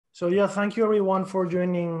So yeah, thank you everyone for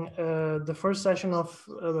joining the first session of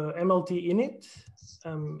MLT Init.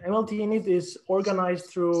 MLT Init is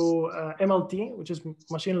organized through MLT, which is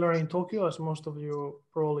Machine Learning Tokyo, as most of you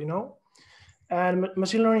probably know. And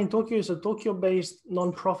Machine Learning Tokyo is a Tokyo-based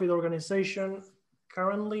non-profit organization.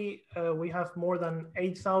 Currently, we have more than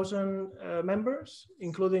 8,000 members,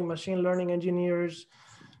 including machine learning engineers,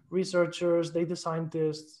 researchers, data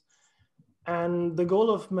scientists. And the goal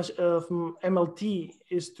of MLT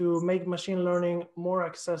is to make machine learning more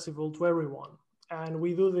accessible to everyone. And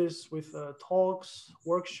we do this with talks,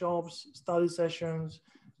 workshops, study sessions,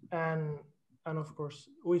 and of course,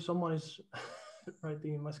 someone is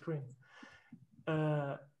writing in my screen.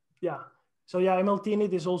 Yeah. So yeah, MLT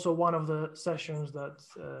Init is also one of the sessions that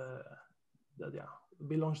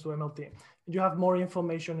belongs to MLT. You have more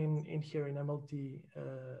information in here in MLT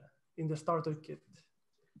in the starter kit.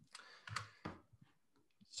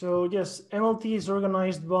 So yes, MLT is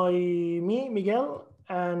organized by me, Miguel,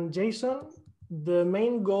 and Jayson. The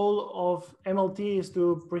main goal of MLT is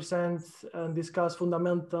to present and discuss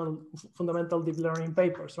fundamental deep learning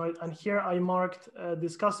papers, right? And here I marked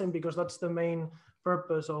discussing because that's the main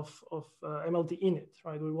purpose of MLT Init,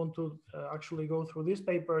 right? We want to actually go through these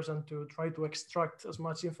papers and to try to extract as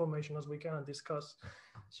much information as we can and discuss.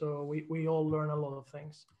 So we all learn a lot of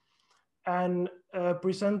things. And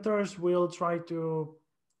presenters will try to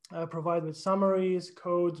provide with summaries,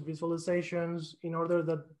 codes, visualizations in order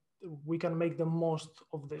that we can make the most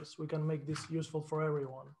of this. We can make this useful for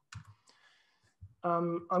everyone.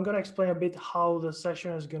 I'm going to explain a bit how the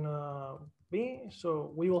session is going to be.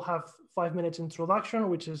 So we will have 5 minutes introduction,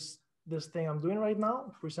 which is this thing I'm doing right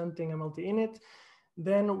now, presenting MLT Init.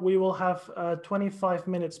 Then we will have a 25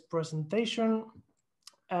 minutes presentation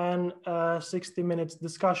and 60 minutes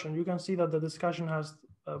discussion. You can see that the discussion has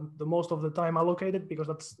the most of the time allocated because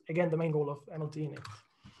that's again the main goal of MLT Init.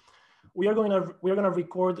 We are going to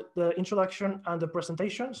record the introduction and the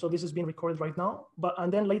presentation. So this is being recorded right now,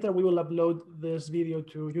 and then later we will upload this video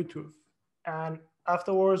to YouTube. And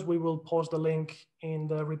afterwards we will post the link in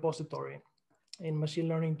the repository in Machine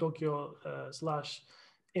Learning Tokyo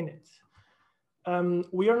 /init.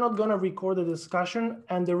 We are not going to record the discussion,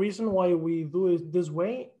 and the reason why we do it this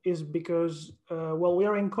way is because, well, we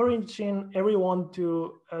are encouraging everyone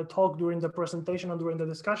to talk during the presentation and during the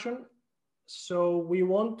discussion. So we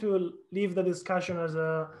want to leave the discussion as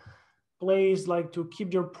a place like to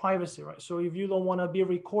keep your privacy, right? So if you don't want to be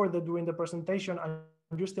recorded during the presentation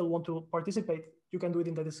and you still want to participate, you can do it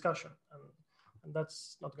in the discussion, and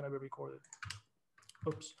that's not going to be recorded.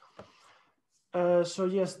 Oops. So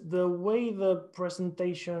yes, the way the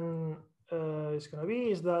presentation is going to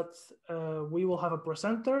be is that we will have a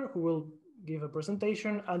presenter who will give a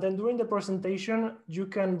presentation, and then during the presentation you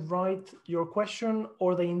can write your question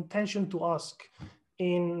or the intention to ask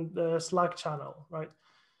in the Slack channel, right?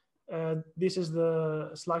 This is the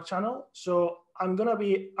Slack channel. So I'm going to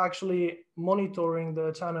be actually monitoring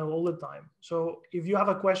the channel all the time. So if you have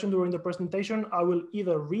a question during the presentation, I will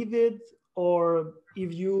either read it, or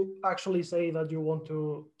if you actually say that you want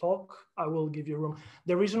to talk, I will give you room.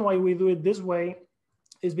 The reason why we do it this way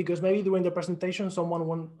is because maybe during the presentation,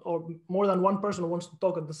 someone or more than one person wants to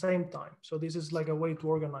talk at the same time. So this is like a way to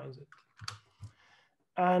organize it.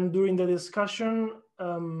 And during the discussion,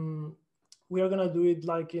 we are going to do it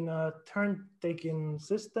like in a turn-taking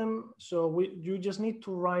system. So you just need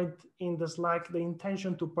to write in the Slack the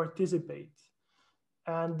intention to participate.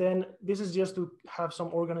 And then this is just to have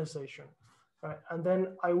some organization, right? And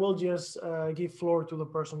then I will just give floor to the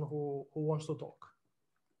person who wants to talk.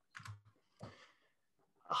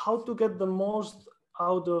 How to get the most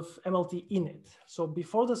out of MLT Init. So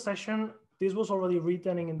before the session, this was already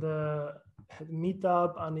written in the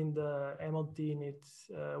meetup and in the MLT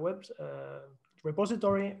Init web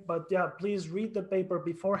repository. But yeah, please read the paper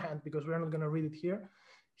beforehand because we're not going to read it here.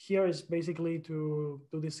 Here is basically to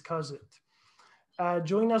discuss it.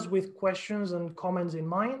 Join us with questions and comments in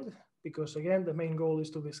mind, because again, the main goal is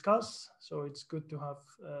to discuss. So it's good to have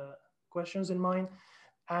questions in mind.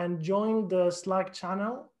 And join the Slack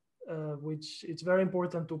channel, which it's very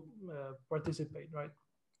important to participate, right?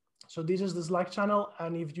 So this is the Slack channel.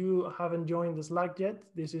 And if you haven't joined the Slack yet,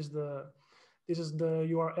 this is the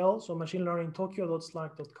URL. So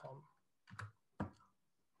machinelearningtokyo.slack.com.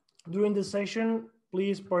 During the session,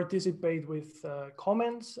 please participate with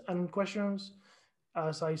comments and questions.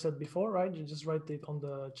 As I said before, right? You just write it on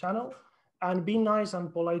the channel and be nice and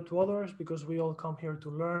polite to others because we all come here to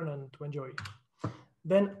learn and to enjoy.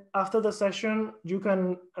 Then after the session, you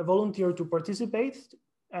can volunteer to participate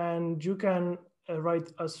and you can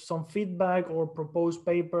write us some feedback or propose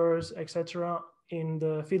papers, etc. in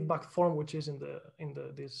the feedback form, which is in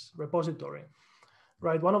this repository.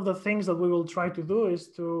 Right. One of the things that we will try to do is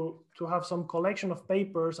to have some collection of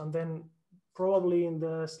papers, and then probably in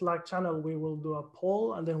the Slack channel we will do a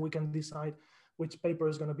poll, and then we can decide which paper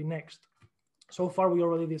is going to be next. So far we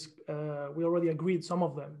already agreed some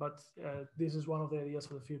of them, but this is one of the ideas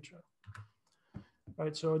for the future.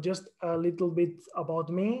 Right. So just a little bit about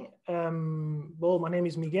me. Well, my name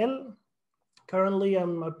is Miguel. Currently,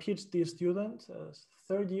 I'm a PhD student,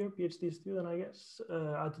 third year PhD student, I guess,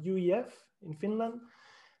 at UEF in Finland.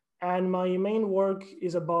 And my main work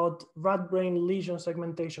is about rat brain lesion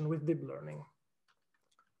segmentation with deep learning.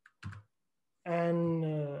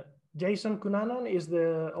 And Jayson is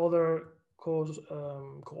the other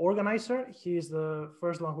co-organizer. He is the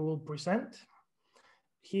first one who will present.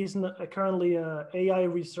 He's currently an AI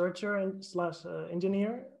researcher and /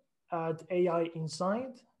 engineer at AI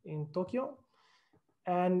Inside in Tokyo.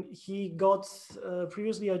 And he got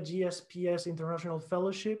previously a GSPS International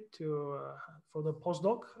Fellowship for the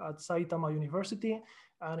postdoc at Saitama University.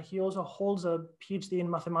 And he also holds a PhD in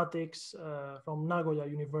mathematics from Nagoya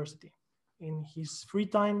University. In his free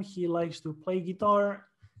time, he likes to play guitar,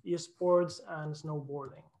 esports, and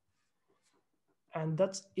snowboarding. And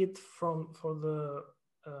that's it for the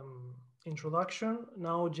introduction.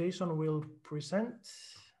 Now Jayson will present.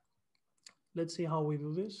 Let's see how we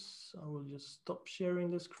do this. I will just stop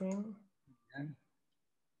sharing the screen. Okay.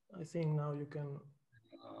 I think now you can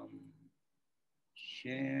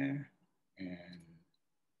share and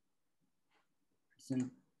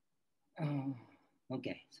present.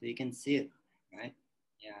 Okay, so you can see it, right?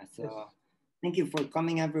 Yeah, so yes. Thank you for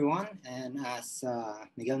coming, everyone. And as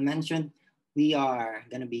Miguel mentioned, we are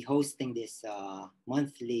going to be hosting this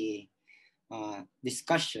monthly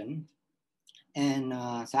discussion. And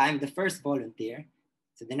so I'm the first volunteer.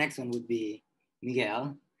 So the next one would be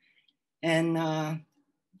Miguel. And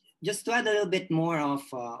just to add a little bit more of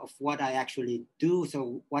what I actually do.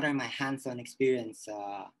 So what are my hands-on experience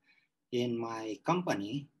in my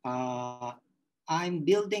company? I'm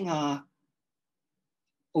building a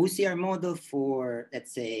OCR model for,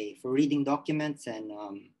 let's say, for reading documents and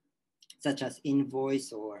such as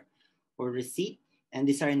invoice or receipt. And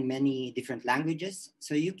these are in many different languages.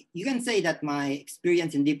 So you can say that my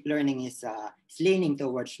experience in deep learning is leaning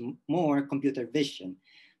towards more computer vision.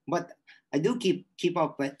 But I do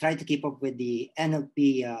try to keep up with the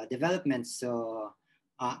NLP developments. So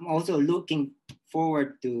I'm also looking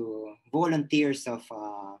forward to volunteers of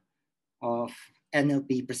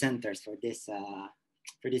NLP presenters for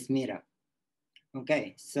this meetup.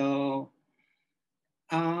 Okay, so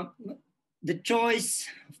the choice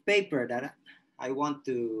of paper that I want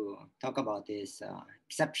to talk about is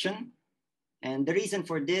Xception. And the reason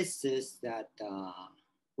for this is that,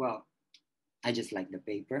 well, I just like the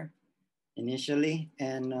paper initially.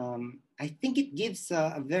 And I think it gives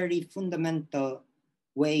a very fundamental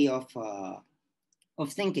way of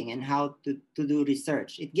thinking and how to do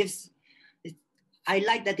research. I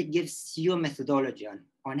like that it gives you a methodology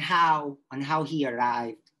on how he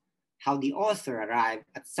arrived, how the author arrived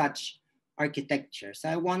at such architecture. So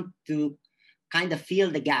I want to kind of fill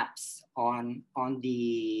the gaps on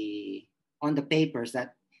the papers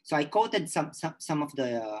so I quoted some of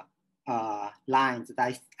the lines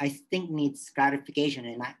that I think needs clarification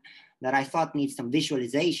and that I thought needs some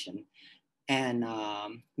visualization, and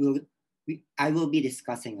I will be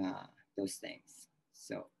discussing those things.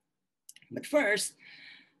 So, but first,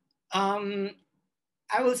 I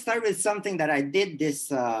will start with something that I did this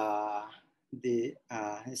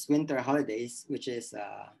winter holidays, which is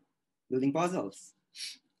building puzzles.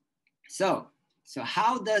 So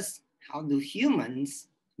how do humans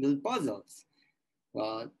build puzzles?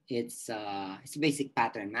 Well, it's basic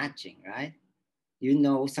pattern matching, right? You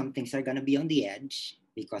know some things are gonna be on the edge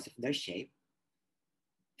because of their shape,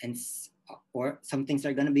 and or some things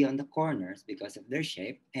are gonna be on the corners because of their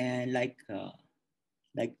shape, and like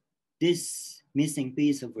this missing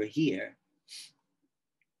piece over here,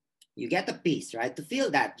 you get a piece, right? To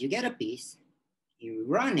feel that, you get a piece. You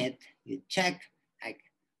run it, you check like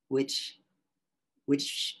which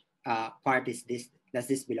part is this, does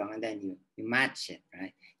this belong, and then you match it,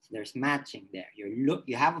 right? So there's matching there.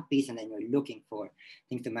 You have a piece and then you're looking for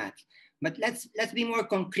things to match. But let's be more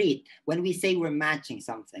concrete. When we say we're matching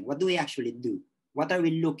something, what do we actually do? What are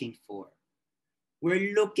we looking for?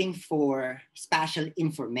 We're looking for spatial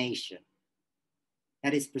information.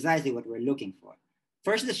 That is precisely what we're looking for.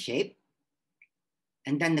 First the shape,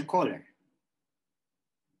 and then the color.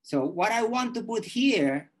 So what I want to put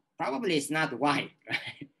here probably is not white,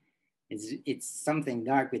 right? It's something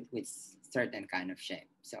dark with certain kind of shape.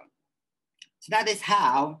 So that is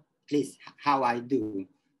how at least how I do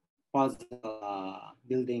puzzle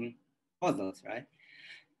building puzzles, right?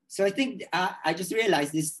 So I think I just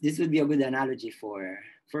realized this would be a good analogy for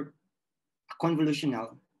a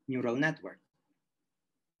convolutional neural network.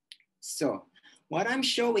 So what I'm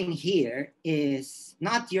showing here is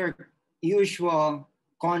not your usual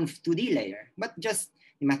conv2D layer, but just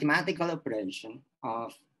the mathematical operation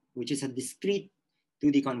of which is a discrete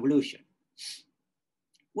 2D convolution,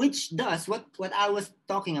 which does what I was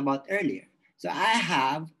talking about earlier. So I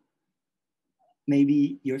have,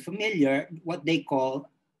 maybe you're familiar, what they call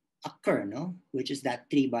a kernel, which is that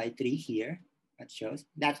 3x3 here. That shows,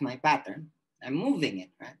 that's my pattern. I'm moving it,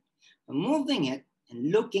 right? I'm moving it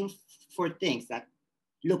and looking for things that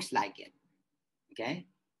looks like it, okay?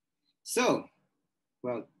 So,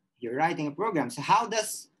 well, you're writing a program. So how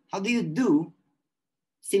do you do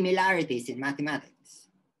similarities in mathematics?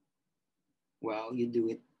 Well, you do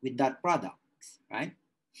it with dot products, right?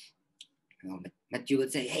 But you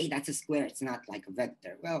would say, hey, that's a square. It's not like a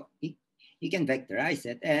vector. Well, you can vectorize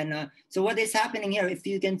it. And so what is happening here, if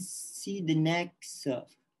you can see the next,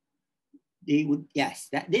 yes,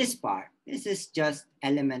 this part, this is just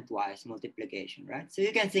element-wise multiplication, right? So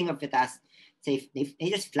you can think of it as, say, they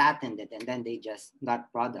just flattened it and then they just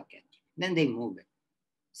dot product it. Then they move it.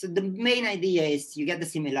 So the main idea is you get the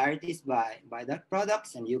similarities by dot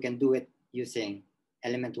products, and you can do it using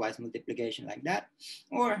element-wise multiplication like that,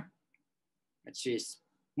 or which is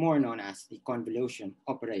more known as the convolution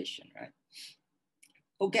operation, right?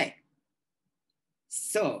 Okay.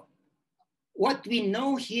 So what we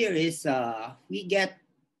know here is we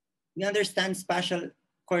understand spatial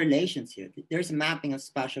correlations here. There's a mapping of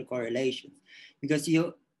spatial correlations because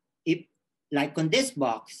if like on this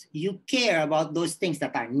box, you care about those things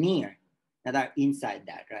that are near, that are inside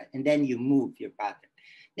that, right? And then you move your pattern.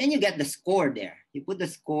 Then you get the score there. You put the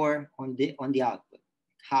score on the output.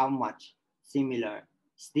 How much similar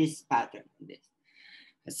is this pattern to this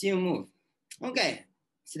as you move? Okay,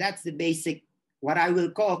 so that's the basic, what I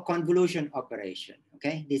will call convolution operation,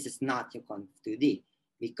 okay? This is not your conv2D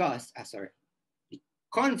because, the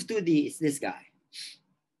conv2D is this guy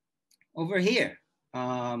over here,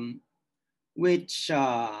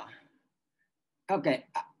 okay,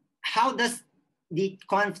 how does the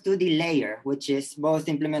conv2D layer, which is both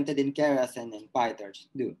implemented in Keras and in PyTorch,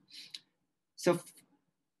 do? So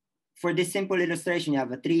for this simple illustration, you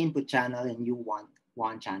have a 3-input channel and you want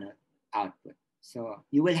 1 channel output. So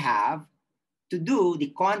you will have to do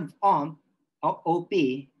the conv OP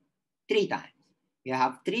 3 times. You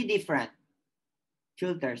have 3 different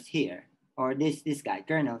filters here, or this guy,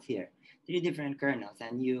 kernels here, 3 different kernels,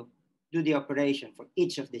 and you do the operation for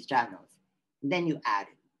each of these channels. And then you add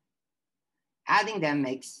it. Adding them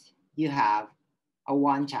makes you have a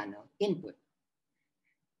 1-channel input.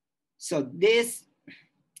 So this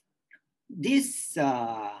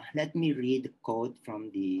let me read the code from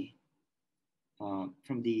the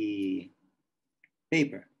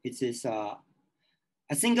paper. It says a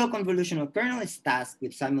single convolutional kernel is tasked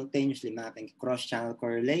with simultaneously mapping cross-channel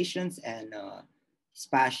correlations and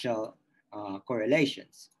spatial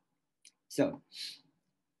correlations. So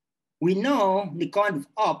we know the conv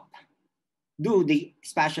op do the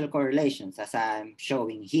spatial correlations as I'm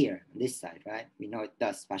showing here on this side, right? We know it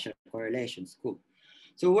does spatial correlations, cool.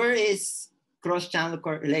 So where is cross-channel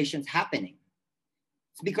correlations happening?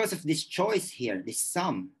 It's because of this choice here, this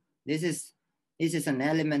sum. This is an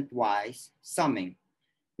element-wise summing.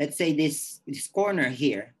 Let's say this corner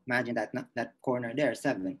here, imagine that corner there,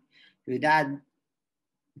 7. With that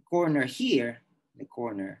corner here, the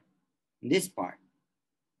corner in this part.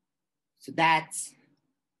 So that's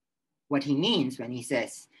what he means when he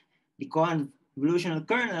says the convolutional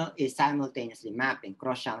kernel is simultaneously mapping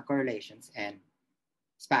cross-channel correlations and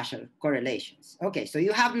spatial correlations. Okay, so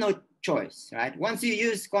you have no choice, right? Once you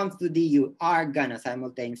use conv2D, you are gonna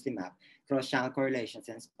simultaneously map cross-channel correlations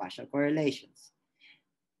and spatial correlations,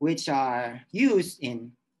 which are used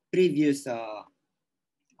in previous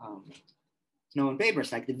known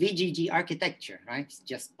papers like the VGG architecture, right? It's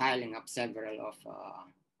just piling up several of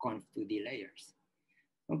conv2D layers.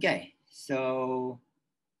 Okay, so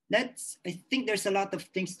I think there's a lot of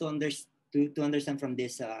things to understand from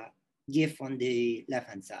this GIF on the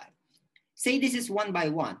left-hand side. Say this is 1 by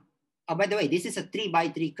 1. Oh, by the way, this is a 3 by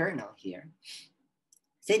 3 kernel here.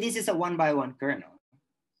 Say this is a 1 by 1 kernel.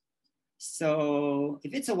 So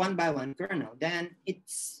if it's a 1 by 1 kernel, then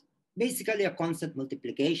it's basically a constant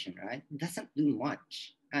multiplication, right? It doesn't do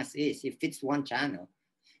much as is. If it's 1 channel,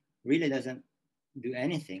 really doesn't do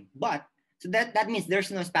anything. But so that means there's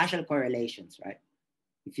no spatial correlations, right?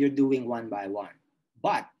 If you're doing 1 by 1.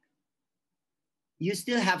 But you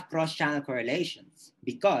still have cross-channel correlations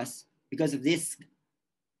because of this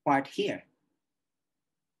part here.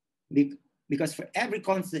 Because for every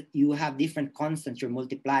constant, you have different constants you're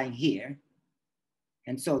multiplying here.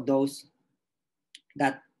 And so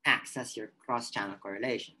that acts as your cross-channel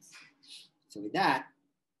correlations. So with that,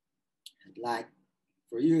 I'd like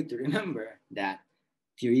for you to remember that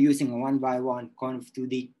if you're using a 1x1 conv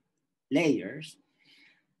 2D layers,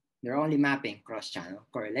 they're only mapping cross-channel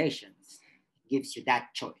correlations. It gives you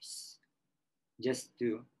that choice just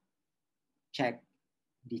to check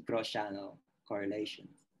the cross-channel correlations.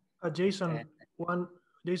 Jayson,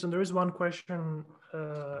 there is one question,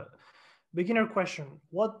 beginner question.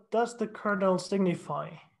 What does the kernel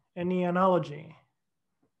signify? Any analogy?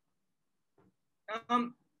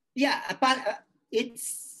 Yeah,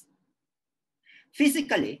 it's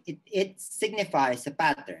physically, it signifies a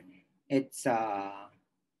pattern. It's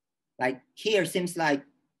like here seems like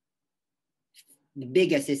the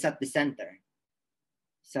biggest is at the center.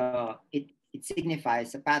 So it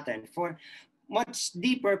signifies a pattern. For much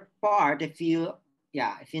deeper part, if you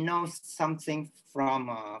know something from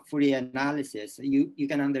Fourier analysis, you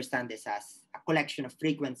can understand this as a collection of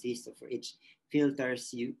frequencies. So for each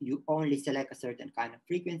filters, you only select a certain kind of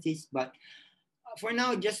frequencies. But for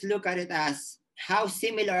now, just look at it as how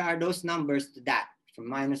similar are those numbers to that, from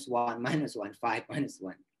 -1, -1, 5,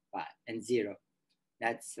 -1, 5, and 0.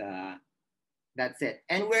 That's it.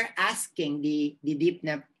 And we're asking the deep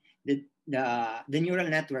net, the neural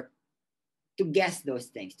network to guess those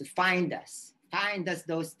things, to find us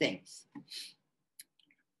those things.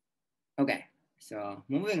 Okay, so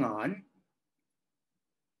moving on.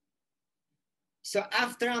 So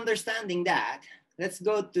after understanding that, let's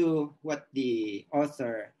go to what the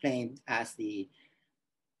author claimed as the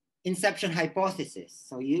inception hypothesis.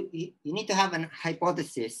 So you need to have a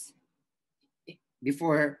hypothesis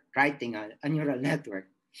before writing a neural network.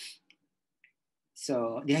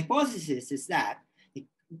 So the hypothesis is that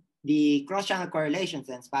the cross-channel correlations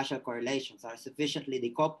and spatial correlations are sufficiently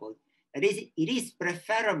decoupled that it is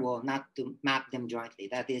preferable not to map them jointly.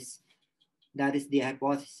 That is the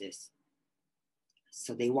hypothesis.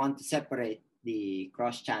 So they want to separate the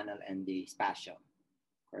cross-channel and the spatial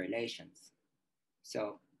correlations.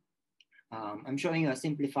 So I'm showing you a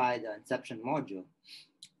simplified inception module.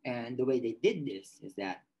 And the way they did this is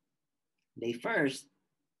that they first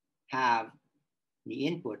have the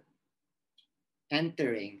input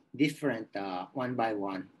entering different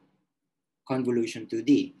 1x1 convolution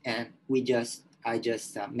 2D. And I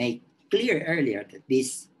just made clear earlier that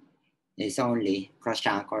this is only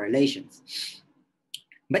cross-channel correlations.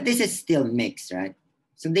 But this is still mixed, right?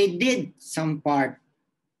 So they did some part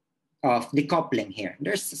of decoupling here.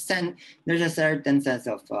 There's a certain sense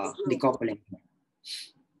of decoupling here.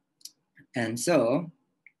 And so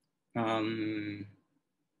what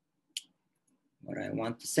I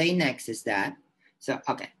want to say next is that, so,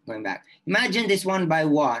 okay, going back. Imagine this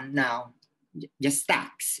 1x1 now, just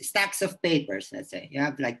stacks of papers, let's say. You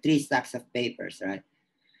have like 3 stacks of papers, right?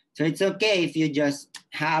 So it's okay if you just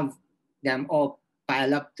have them all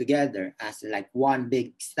pile up together as like one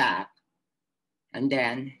big stack. And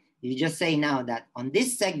then you just say now that on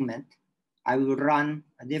this segment, I will run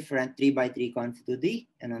a different 3x3 conv 2D.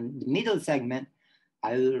 And on the middle segment,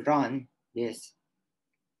 I will run this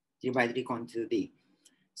 3x3 conv 2D.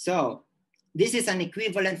 So this is an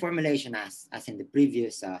equivalent formulation as in the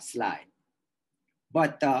previous slide.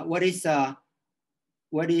 But what is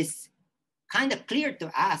kind of clear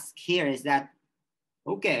to ask here is that,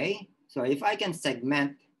 okay, so if I can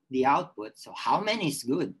segment the output, so how many is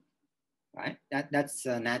good, right? That's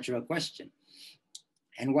a natural question.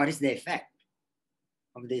 And what is the effect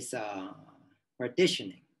of this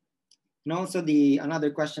partitioning? And also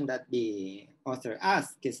another question that the author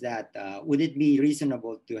asked is that, would it be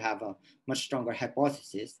reasonable to have a much stronger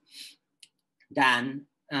hypothesis than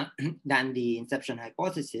the inception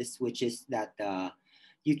hypothesis, which is that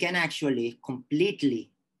you can actually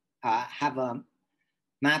completely have a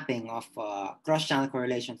mapping of cross-channel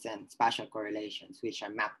correlations and spatial correlations, which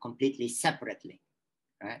are mapped completely separately,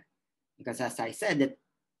 right? Because as I said, that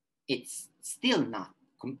it's still not.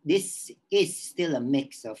 This is still a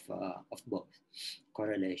mix of both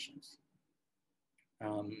correlations.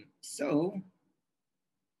 So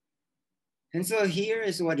here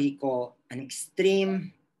is what he called an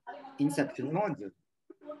extreme inception module.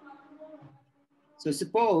 So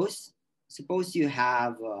suppose you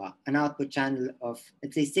have an output channel of,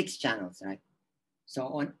 let's say, 6 channels, right? So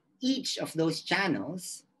on each of those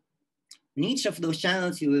channels,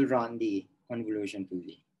 you will run the convolution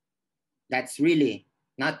 2D. That's really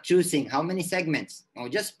not choosing how many segments. No,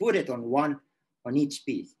 just put it on each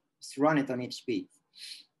piece. Just run it on each speed.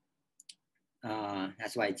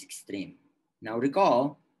 That's why it's extreme. Now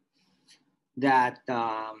recall that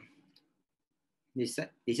this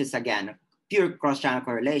is again pure cross-channel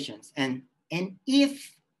correlations, and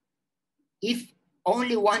if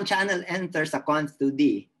only one channel enters a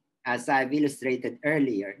conv2D, as I've illustrated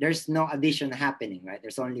earlier, there's no addition happening, right?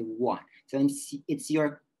 There's only one. So it's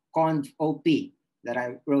your conv OP that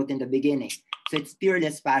I wrote in the beginning. So it's purely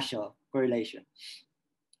a spatial correlation.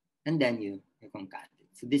 And then you concat it.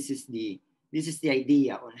 So this is the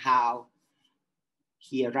idea on how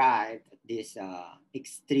he arrived at this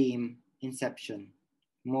extreme inception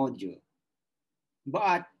module.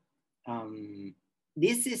 But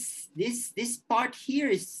this part here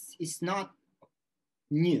is not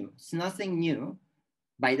new. It's nothing new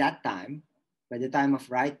by that time, by the time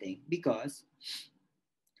of writing, because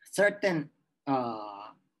certain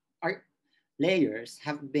layers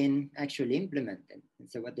have been actually implemented.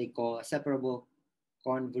 And so what they call a separable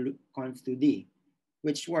conv2D,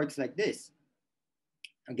 which works like this.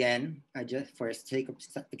 Again, I just, for sake of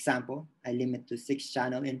example, I limit to 6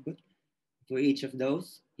 channel input. For each of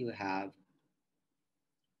those, you have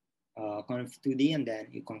conv2D, and then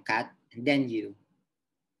you concat, and then you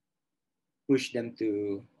push them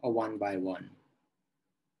to a 1-by-1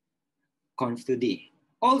 conv2D.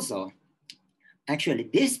 Also, actually,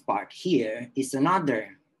 this part here is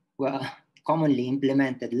another, well, commonly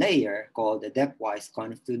implemented layer called the Depthwise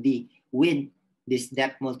conv2D with this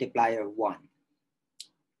depth multiplier 1,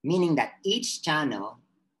 meaning that each channel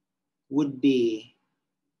would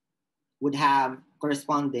have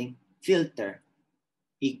corresponding filter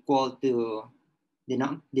equal to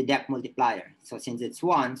the depth multiplier. So since it's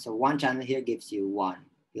 1, so one channel here gives you 1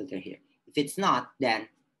 filter here. If it's not, then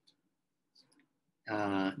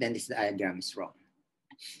this diagram is wrong.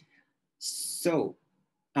 So,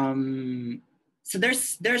 so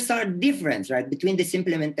there's a difference, right, between this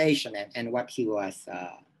implementation and what he was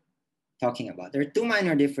talking about. There are 2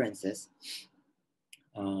 minor differences.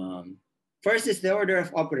 First is the order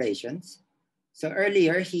of operations. So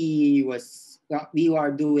earlier we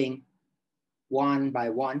were doing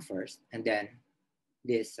 1-by-1 first, and then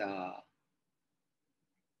this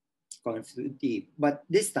conv2D. But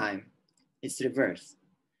this time it's reversed.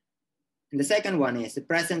 And the second one is the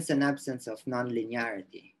presence and absence of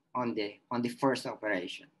nonlinearity on the first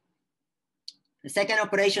operation. The second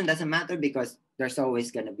operation doesn't matter because there's always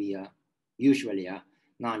going to be usually a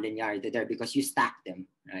nonlinearity there because you stack them,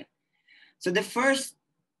 right? So the first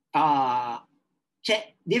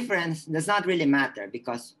difference does not really matter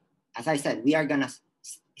because, as I said, we are going to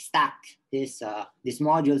stack these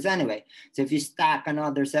modules anyway. So if you stack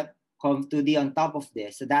another conv2D on top of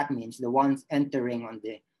this, so that means the ones entering on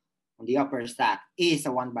the upper stack is a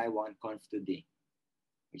 1-by-1 conv2D,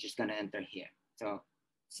 which is going to enter here. So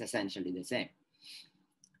it's essentially the same.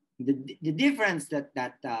 The difference that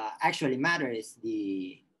actually matters is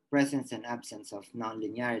the presence and absence of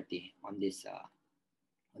nonlinearity on this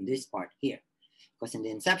part here. Because in the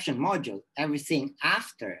Xception module, everything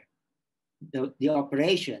after the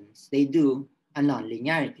operations, they do a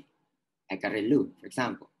nonlinearity, like a ReLU, for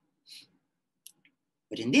example.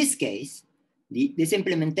 But in this case, this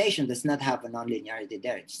implementation does not have a nonlinearity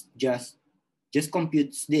there. It's just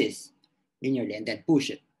computes this linearly and then push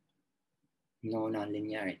it. No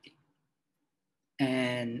nonlinearity.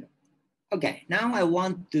 And okay, now I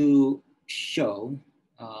want to show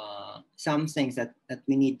some things that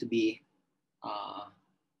we need to be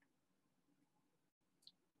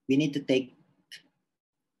we need to take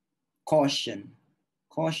caution,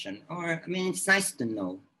 or I mean, it's nice to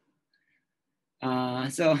know.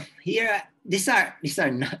 So here, these are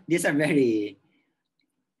very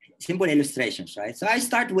simple illustrations, right? So I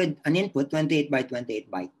start with an input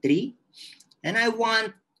 28x28x3, and I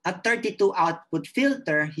want a 32 output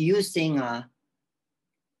filter using a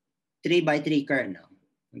 3x3 kernel,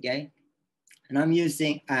 okay? And I'm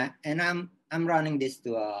using and I'm running this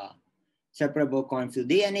to a separable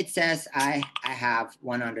conv2D, and it says I have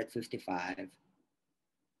 155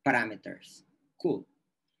 parameters. Cool.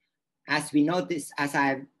 As we noticed, as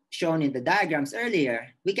I've shown in the diagrams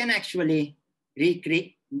earlier, we can actually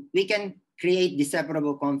create the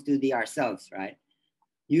separable conv2D ourselves, right?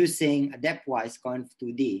 Using a depthwise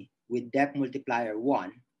conv2D with depth multiplier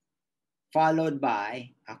 1, followed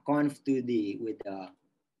by a conv2D with a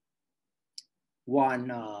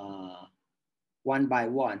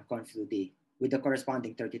 1-by-1 conv2D with the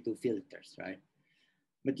corresponding 32 filters, right?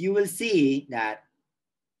 But you will see that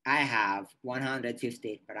I have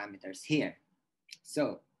 158 parameters here.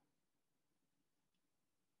 So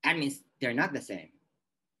that means they're not the same,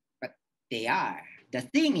 but they are. The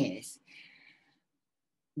thing is,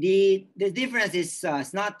 The difference is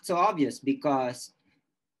it's not so obvious because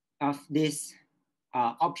of this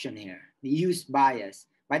option here, the use bias.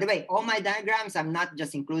 By the way, all my diagrams, I'm not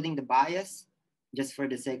just including the bias just for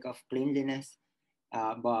the sake of cleanliness,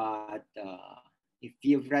 but if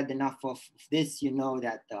you've read enough of this, you know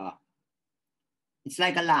that it's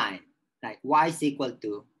like a line, like y is equal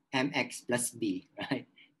to mx plus b, right?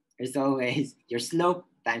 There's always your slope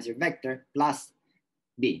times your vector plus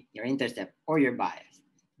b, your intercept or your bias.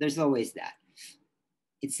 There's always that.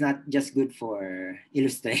 It's not just good for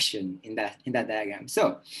illustration in that diagram.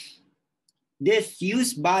 So this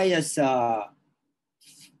use bias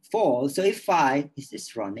falls. So if is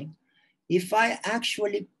this running? If I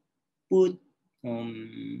actually put,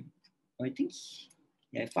 I think,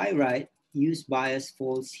 yeah, if I write use bias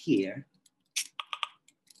false here,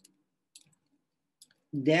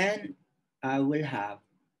 then I will have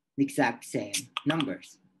the exact same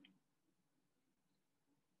numbers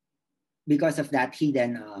because of that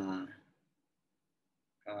hidden,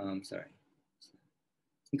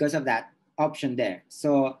 because of that option there.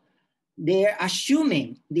 So they're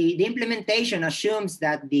assuming, the implementation assumes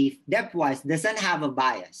that the depthwise doesn't have a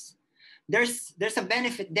bias. There's a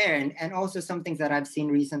benefit there, and also some things that I've seen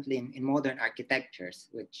recently in modern architectures,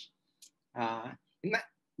 which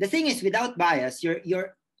the thing is, without bias,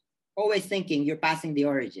 you're always thinking you're passing the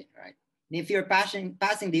origin, right? And if you're passing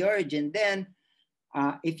the origin, then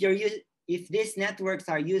if these networks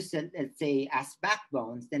are used, let's say, as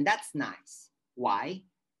backbones, then that's nice. Why?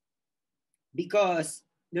 Because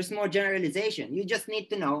there's more generalization. You just need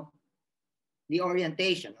to know the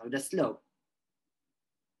orientation or the slope.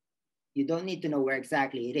 You don't need to know where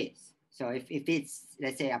exactly it is. So if it's,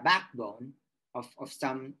 let's say, a backbone of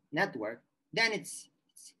some network, then it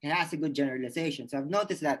has a good generalization. So I've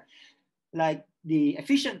noticed that, like, the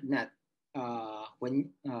efficient net when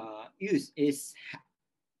used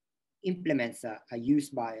implements a use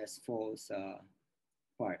bias false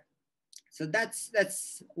part. So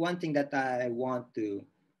that's one thing that I want to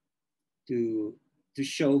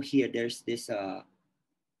show here. There's this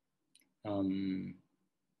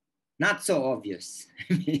not so obvious,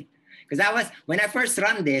 because when I first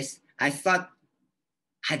run this, I thought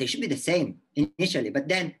they should be the same initially, but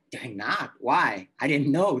then they're not. Why? I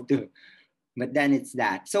didn't know too. But then it's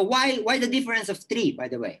that. So why the difference of 3, by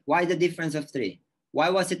the way? Why the difference of 3? Why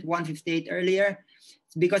was it 158 earlier?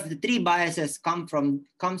 It's because the 3 biases comes from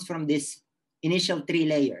this initial 3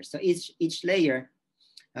 layers. So each layer,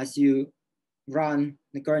 as you run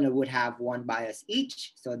the kernel, would have 1 bias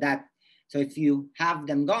each. So if you have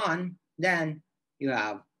them gone, then you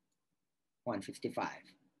have 155.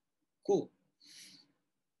 Cool.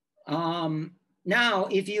 Now,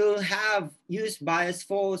 if you have used bias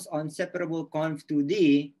false on separable conv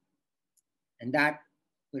 2D, and that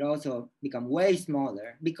would also become way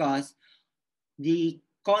smaller because the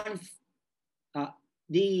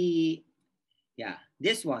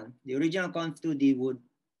this one, the original conv 2D, would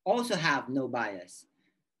also have no bias.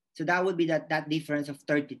 So that would be that difference of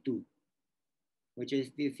 32, which is,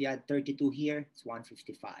 if you had 32 here, it's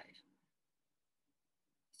 155.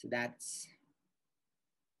 So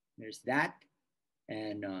there's that.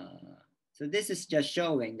 And so this is just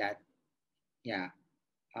showing that,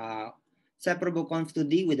 separable conv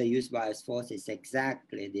 2D with a use bias false is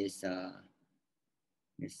exactly this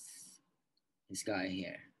this guy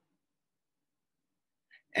here.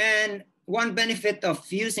 And one benefit of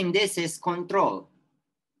using this is control.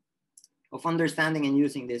 Of understanding and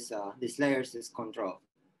using this these layers is control.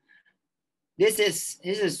 This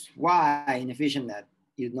is why in EfficientNet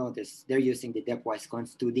you'd notice they're using the depthwise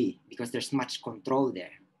conv 2D, because there's much control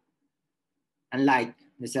there. Unlike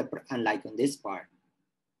on this part.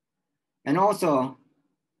 And also,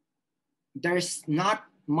 there's not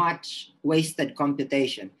much wasted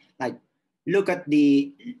computation. Like, look,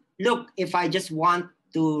 if I just want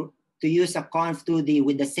to use a conv 2D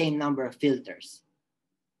with the same number of filters,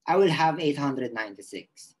 I will have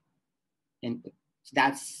 896 input. So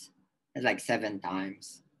that's like 7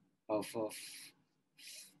 times of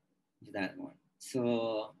that one.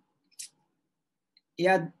 So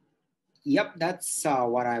yeah, yep, that's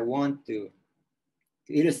what I want to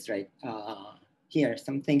illustrate here.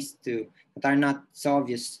 Some things that are not so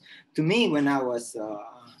obvious to me when I was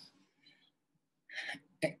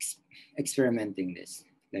experimenting these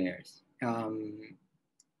layers.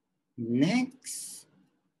 Next,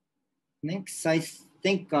 I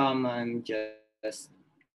think I'm just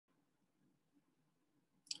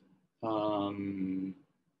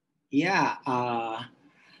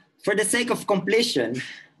for the sake of completion,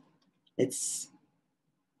 let's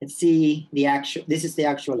see the actual. This is the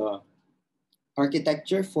actual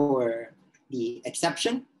architecture for the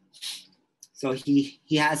exception. So he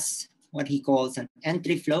has what he calls an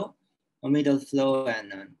entry flow, a middle flow,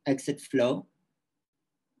 and an exit flow.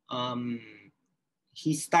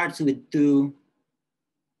 He starts with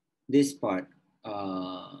this part.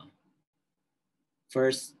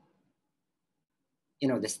 First,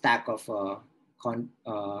 the stack of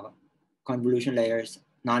convolution layers,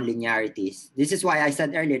 non-linearities. This is why I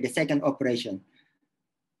said earlier, the second operation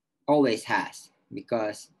always has,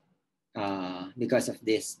 because of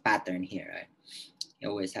this pattern here, right? You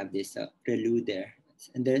always have this prelude there,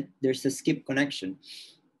 and there's a skip connection,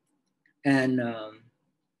 and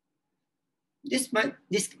this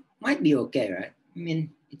might be okay, right? I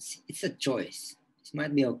mean, it's a choice. This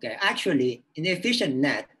might be okay. Actually, in the efficient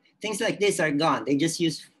net, things like this are gone. They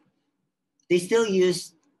still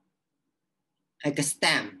use like a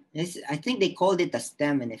stem. I think they called it a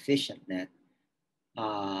stem in efficient net,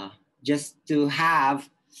 just to have.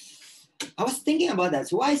 I was thinking about that.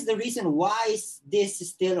 So why is the reason why is this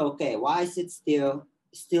still okay? Why is it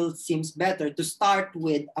still seems better to start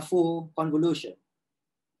with a full convolution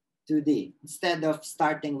 2D instead of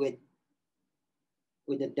starting with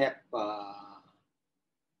a depth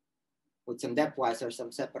with some depthwise or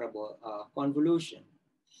some separable convolution?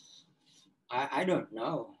 I don't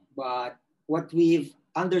know, but what we've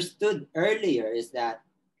understood earlier is that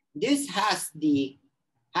this has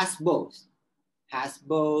both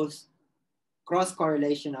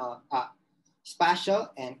cross-correlational,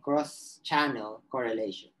 spatial and cross-channel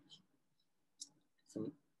correlation.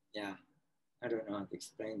 So, yeah, I don't know how to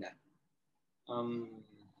explain that.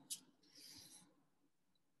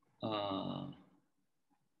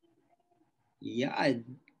 Yeah,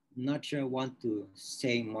 I'm not sure I want to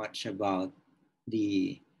say much about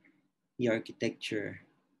the architecture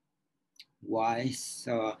wise.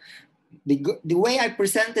 So the way I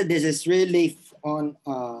presented this is really on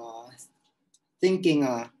thinking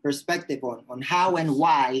perspective on how and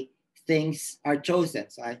why things are chosen.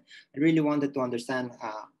 So I really wanted to understand,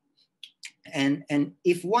 and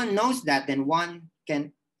if one knows that, then one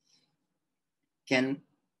can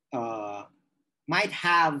might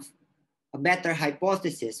have a better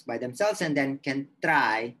hypothesis by themselves, and then can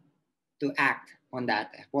try to act on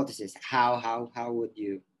that hypothesis. How would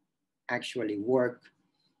you actually work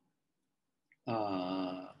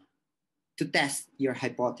to test your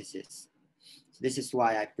hypothesis? So this is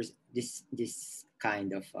why I this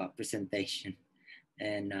kind of presentation,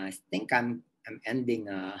 and I think I'm ending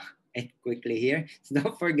it quickly here. So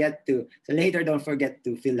don't forget to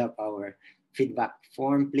fill up our feedback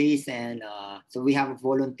form, please. And so we have a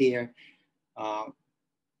volunteer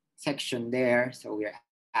section there. So we're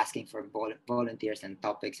asking for volunteers and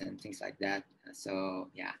topics and things like that. So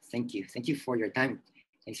yeah, thank you for your time.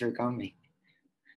 Thanks for coming.